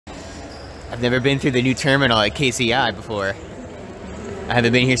I've never been through the new terminal at KCI before. I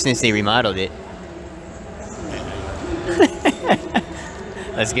haven't been here since they remodeled it.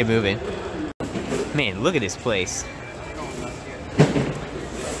 Let's get moving. Man, look at this place.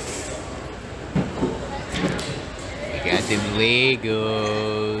 Got them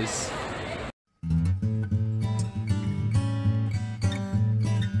Legos.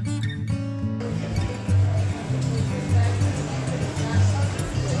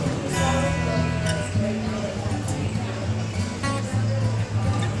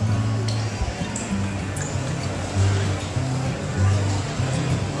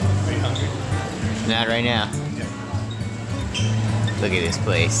 Not right now. Look at this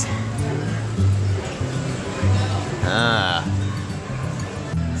place. Ah.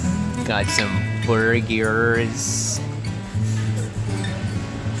 Got some burgers.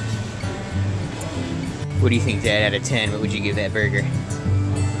 What do you think, Dad, out of 10? What would you give that burger?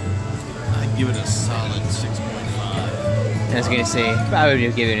 I'd give it a solid 6.5. I was gonna say, probably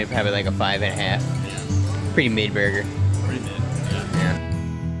would give it probably like a 5.5. Yeah. Pretty mid burger. Pretty mid, yeah. Yeah.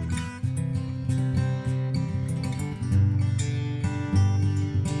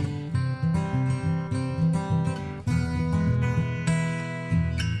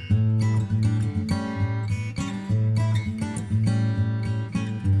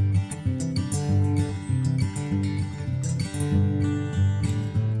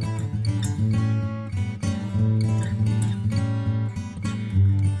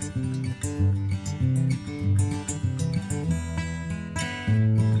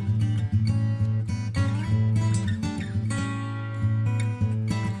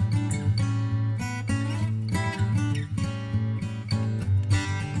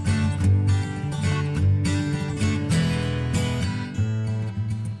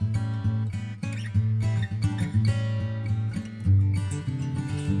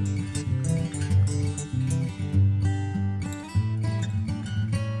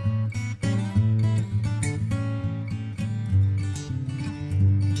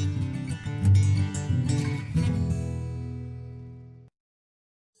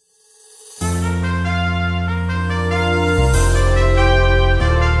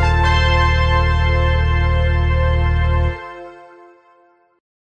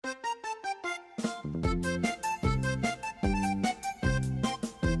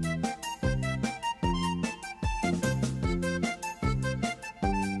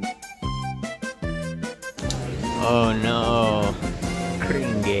 Oh no,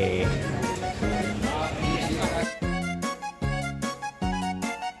 cringe.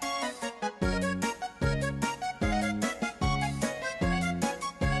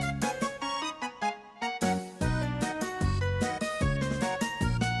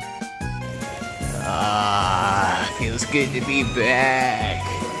 Ah, feels good to be back.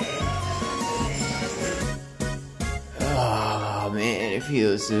 Oh man, it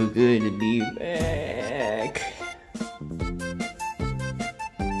feels so good to be back.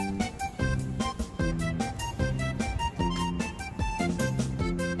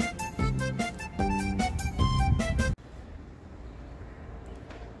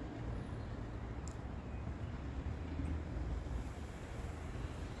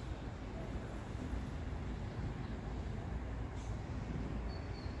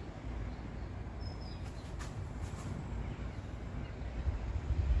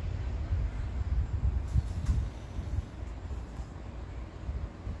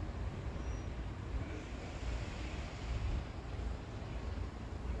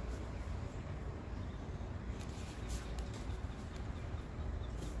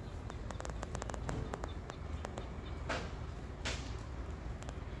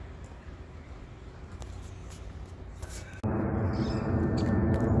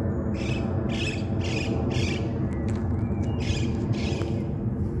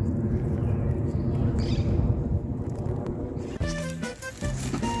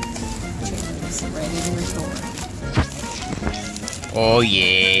 Oh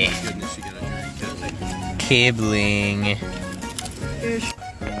yeah. Goodness, you got a drink, don't they? Kibling.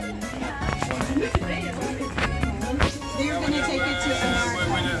 You're gonna take it to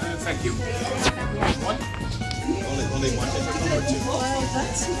Thank you. Only one or two. well,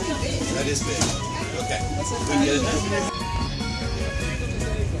 that's big. That is big. Okay. We can get it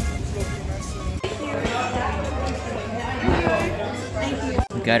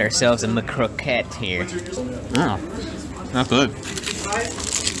now. We got ourselves a McCroquette here. Oh, not good.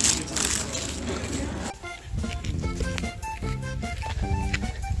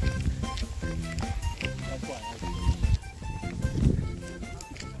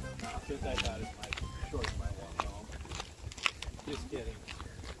 Just kidding.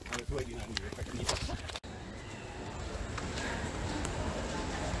 I was waiting on you if I can eat.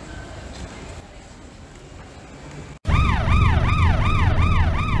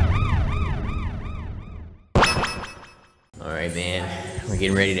 Alright, man. We're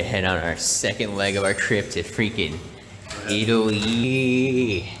getting ready to head on our second leg of our trip to freaking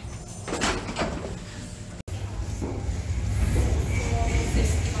Italy.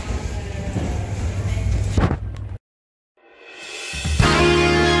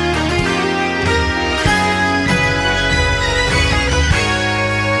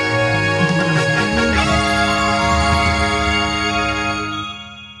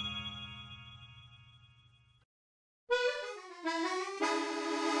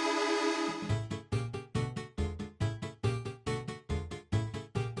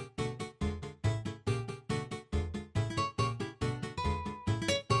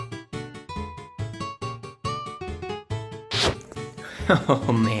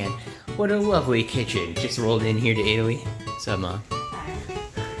 Oh man, what a lovely kitchen. Just rolled in here to Italy. What's up, Mom?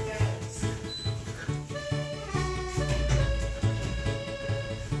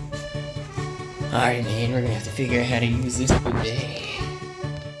 Alright, man, we're gonna have to figure out how to use this bidet.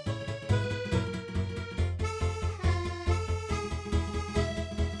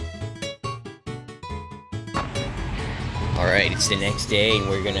 Alright, it's the next day and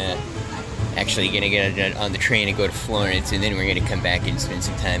we're actually gonna get on the train and go to Florence, and then we're gonna come back and spend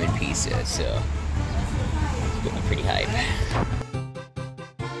some time in Pisa, so it's gonna be pretty hype.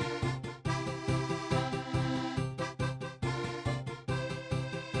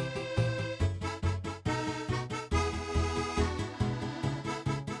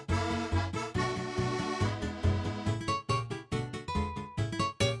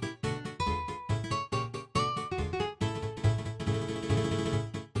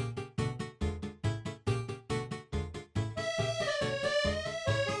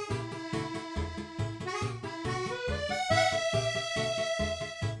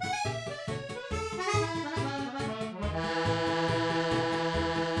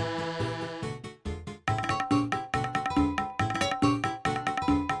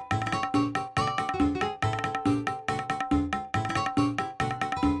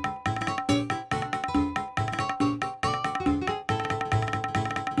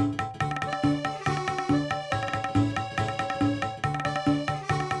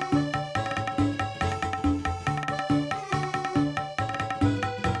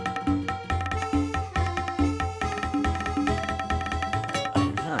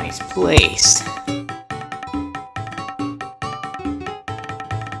 Nice place.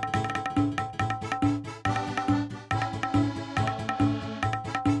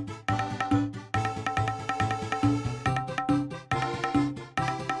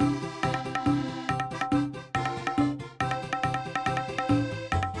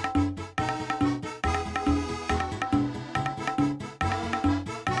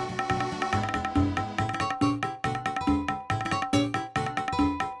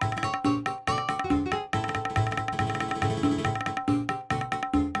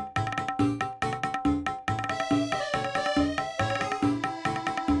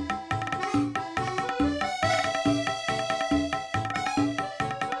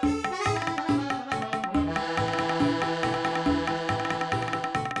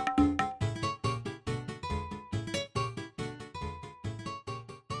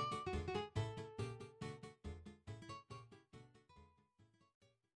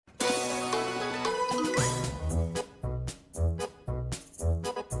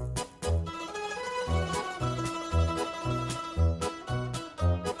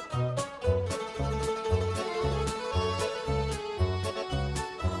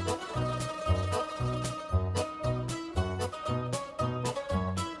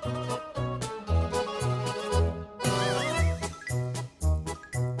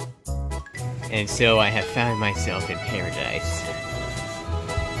 And so I have found myself in paradise.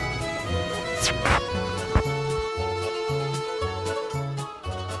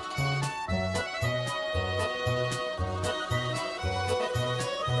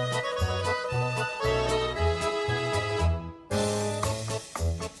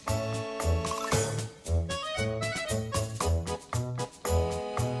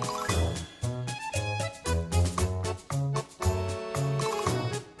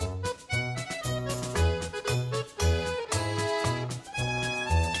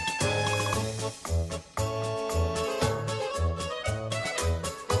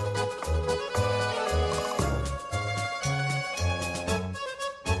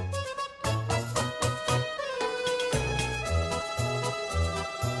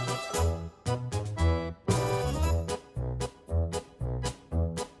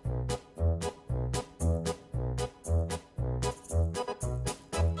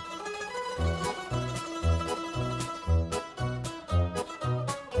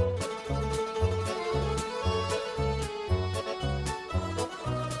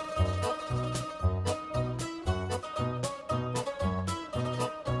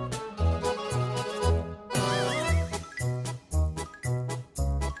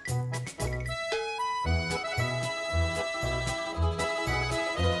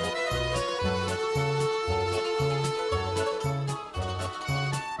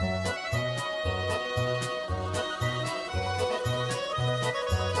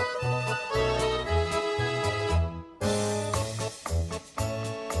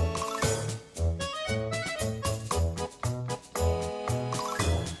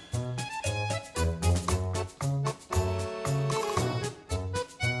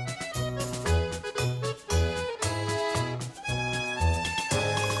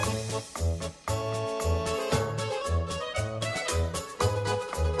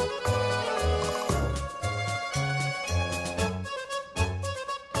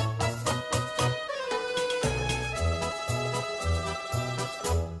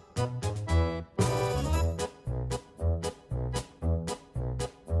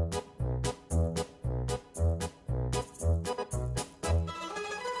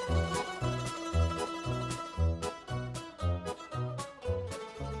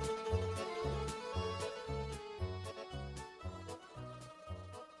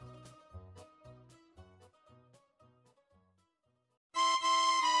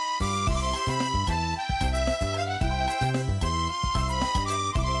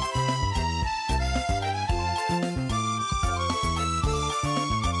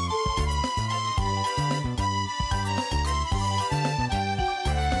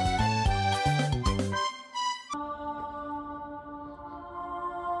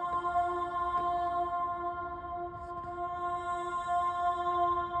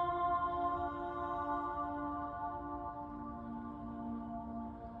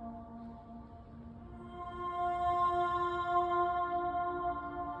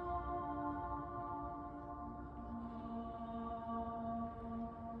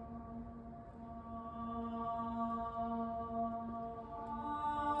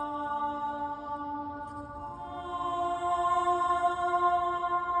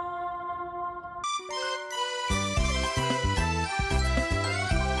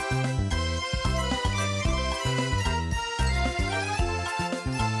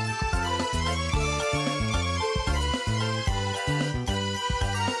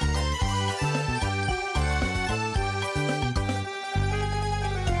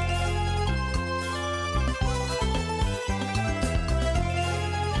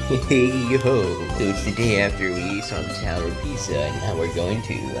 Hey ho! So it's the day after we saw the Tower of Pisa, and now we're going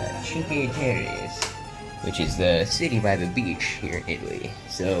to Cinque Terre, which is the city by the beach here in Italy.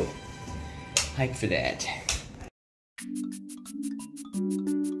 So, hyped for that.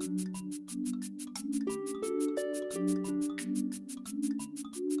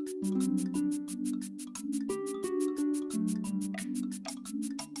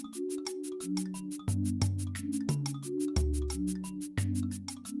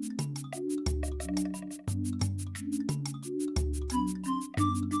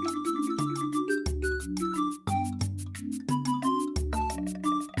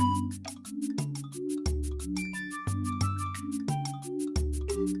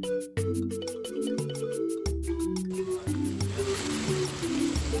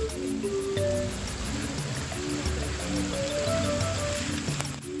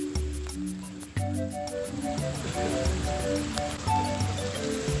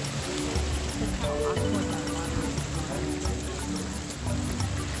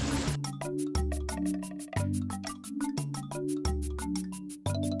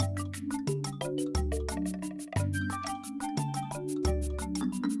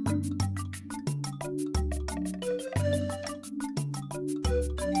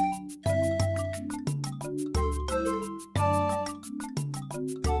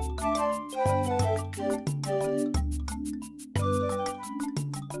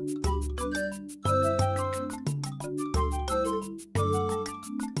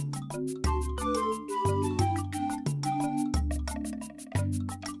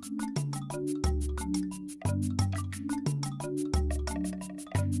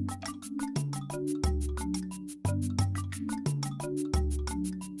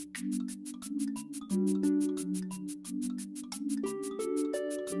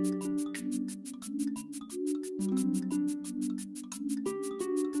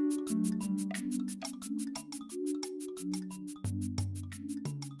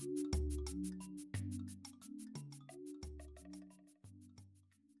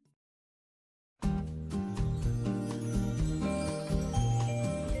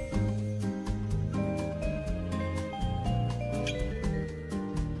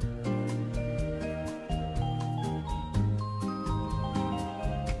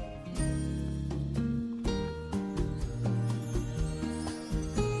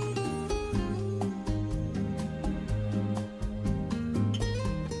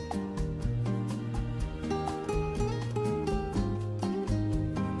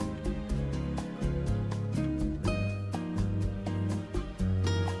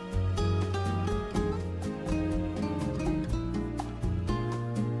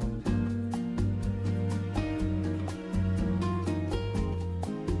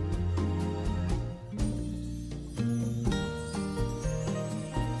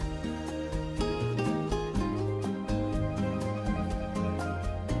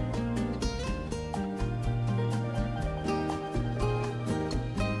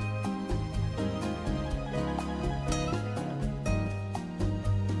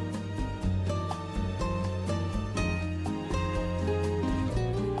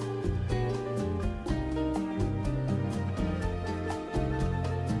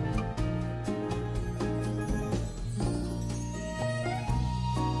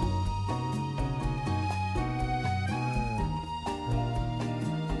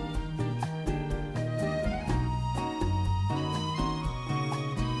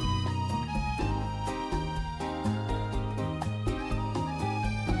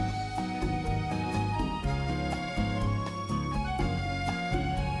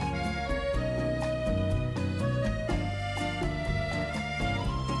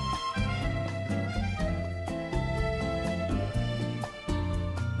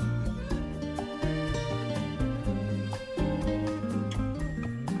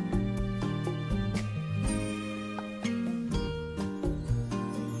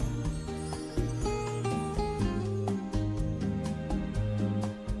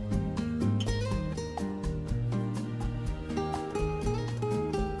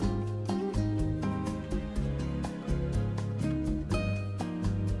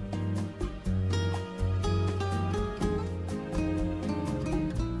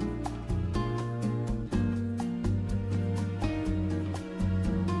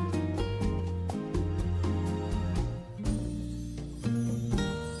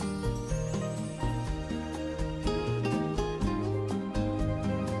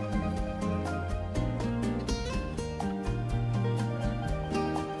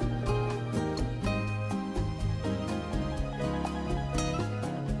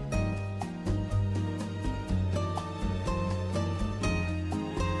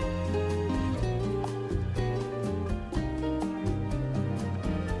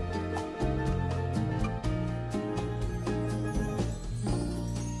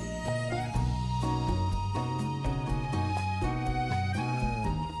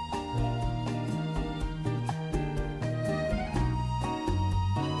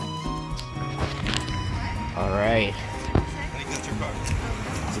 Alright.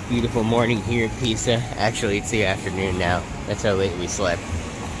 It's a beautiful morning here in Pisa. Actually, it's the afternoon now. That's how late we slept.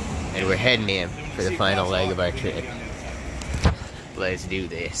 And we're heading in for the final leg of our trip. Let's do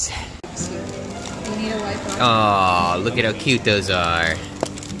this. You need a wipe off. Oh, look at how cute those are.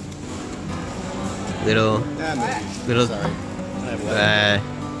 Little,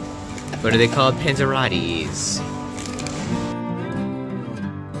 what are they called? Panzerottis.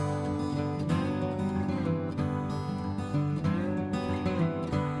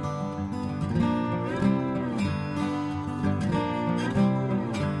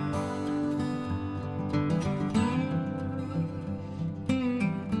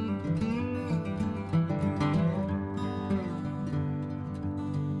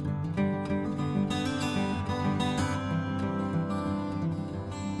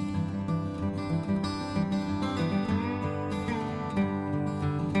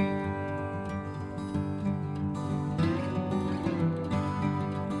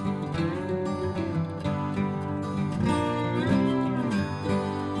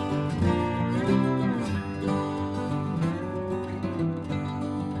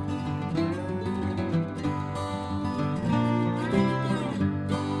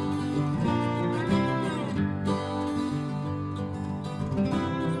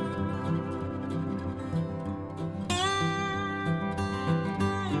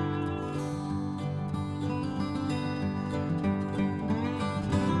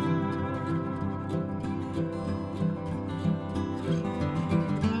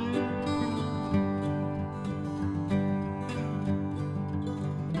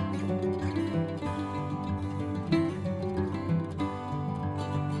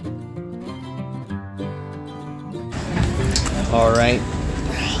 Alright,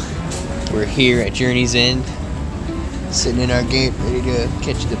 we're here at Journey's End, sitting in our gate, ready to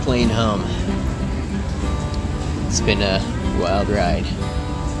catch the plane home. It's been a wild ride.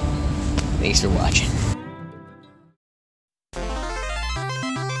 Thanks for watching.